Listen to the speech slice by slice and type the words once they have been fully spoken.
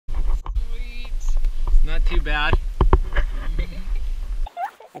Not too bad.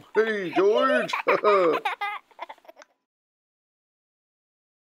 Hey, George!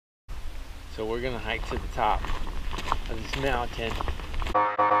 So we're gonna hike to the top of this mountain.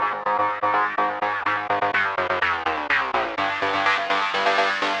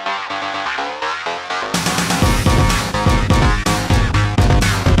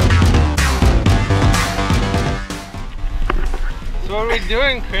 So what are we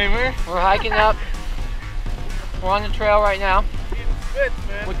doing, Kramer? We're hiking up. We're on the trail right now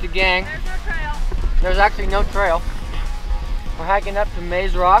with the gang. There's no trail. There's actually no trail. We're hiking up to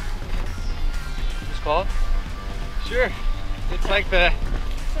Maze Rock. What's it called? Sure. It's like the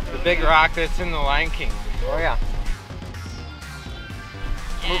big rock that's in the Lion King. Oh yeah.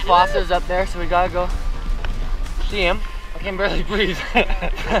 Mufasa's up there, so we gotta go see him. I can barely breathe.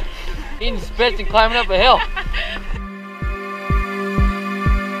 Eating spits and climbing up a hill.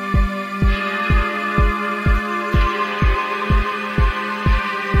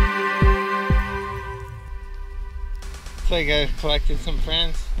 It's like I've collected some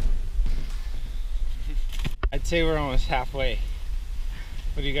friends. I'd say we're almost halfway.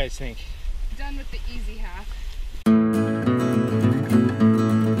 What do you guys think? Done with the easy half.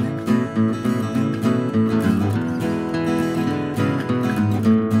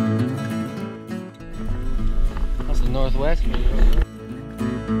 That's the northwest.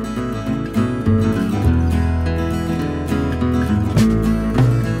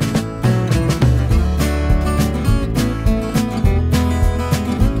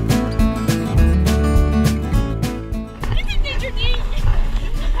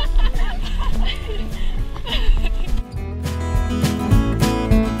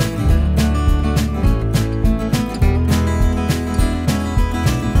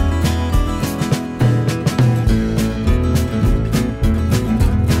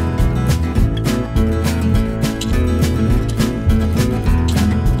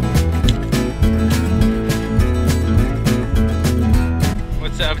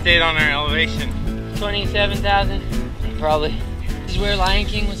 Update on our elevation. 27,000, probably. This is where Lion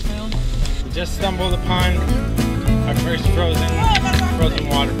King was filmed. We just stumbled upon our first frozen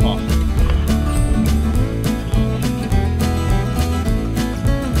waterfall.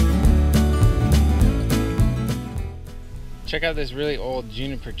 Check out this really old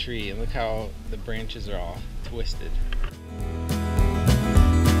juniper tree and look how the branches are all twisted.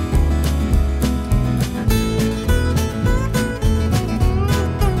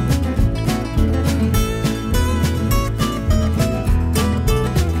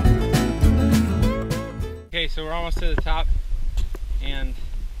 Okay, so we're almost to the top, and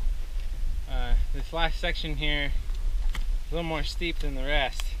this last section here is a little more steep than the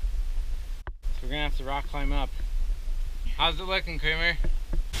rest, so we're gonna have to rock climb up. How's it looking, Kramer?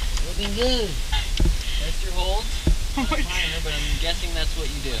 Looking good. That's your holds. I'm not climber, but I'm guessing that's what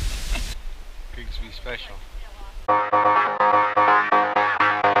you do. Grigsby special.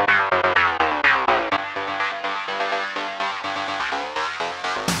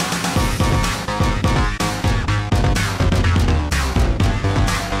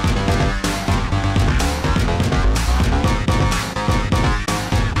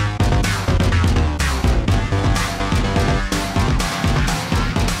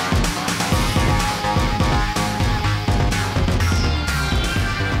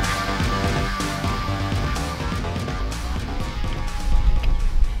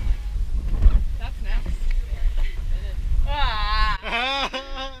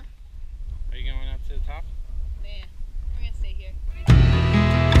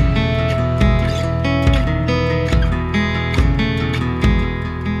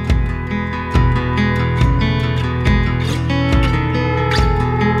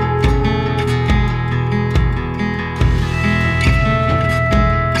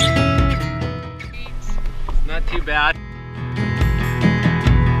 Not too bad.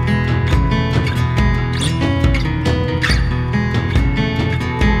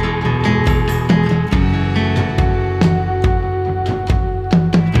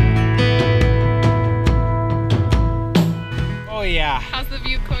 Oh yeah. How's the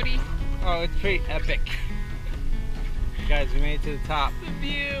view, Cody? Oh, it's pretty epic. Guys, we made it to the top. The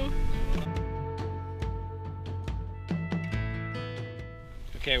view.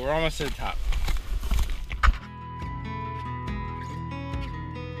 Okay, we're almost to the top.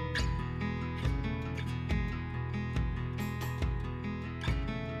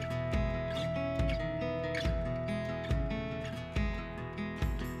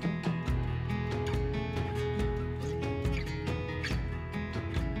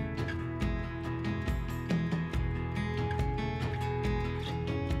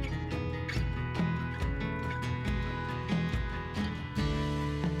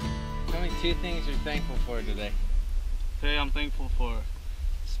 2 things you're thankful for today? Today I'm thankful for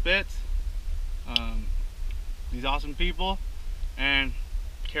Spitz, these awesome people, and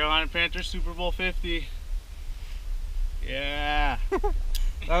Carolina Panthers Super Bowl 50. Yeah.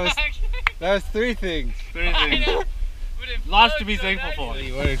 That was 3 things. 3 things. Lots to be thankful for.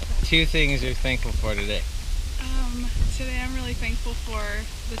 What are 2 things you're thankful for today? Today I'm really thankful for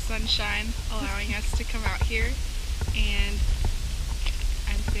the sunshine allowing us to come out here, and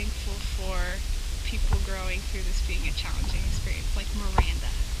I'm thankful for people growing through this being a challenging experience, like Miranda.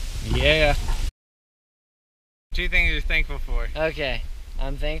 Yeah. 2 things you're thankful for. Okay,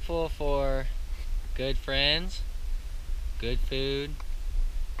 I'm thankful for good friends, good food,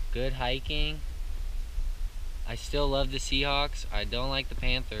 good hiking. I still love the Seahawks. I don't like the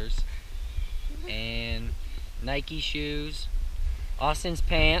Panthers. And Nike shoes, Austin's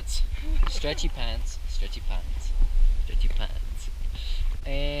pants, stretchy pants,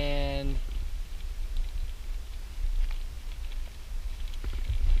 and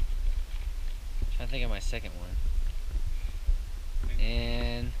I'm trying to think of my second one.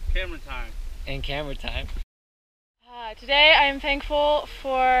 And camera time. Today I am thankful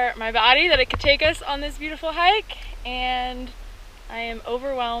for my body, that it could take us on this beautiful hike, and I am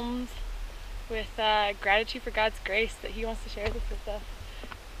overwhelmed with gratitude for God's grace that He wants to share this with us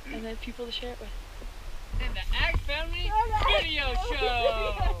and then people to share it with. And the Axe Family Video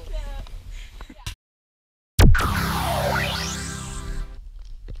Show!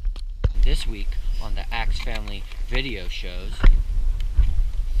 This week on the Axe Family Video Shows,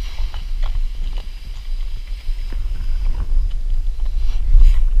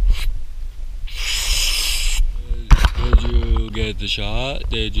 did you get the shot?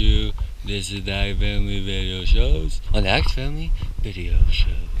 Did you? This is the Axe Family Video Shows on the Axe Family Video Show.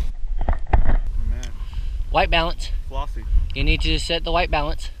 Man. White balance. Flossy. You need to set the white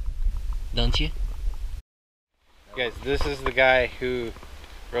balance, don't you? Guys, this is the guy who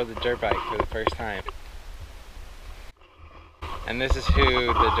rode the dirt bike for the first time. And this is who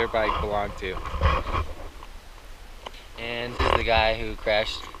the dirt bike belonged to. And this is the guy who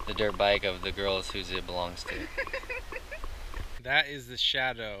crashed the dirt bike of the girls whose it belongs to. That is the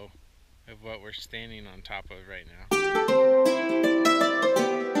shadow of what we're standing on top of right now.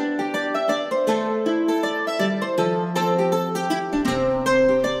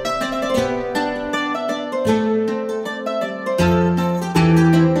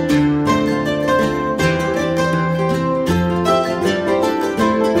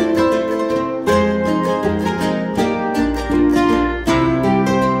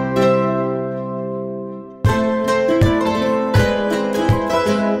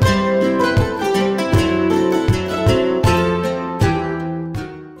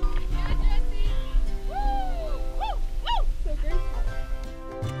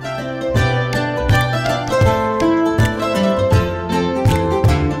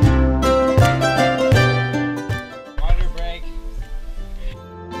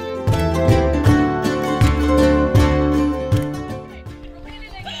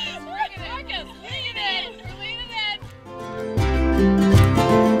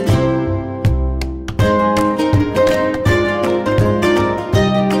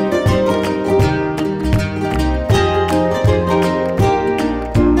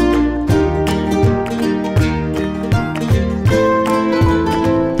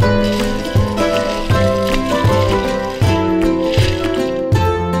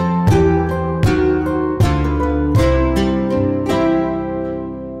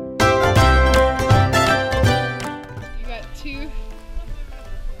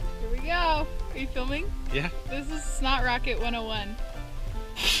 Yeah. This is Snot Rocket 101.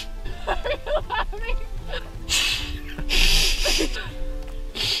 Are you laughing?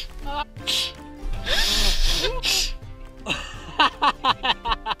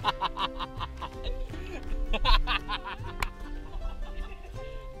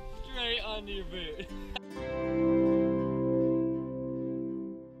 Straight onto your boot.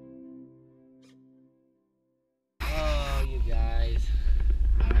 Oh, you guys.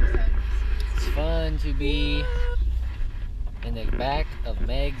 It's fun to be in the back of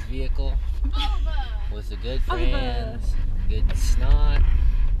Meg's vehicle with the good friends, good snot,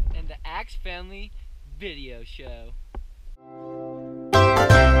 and the Axe Family Video Show.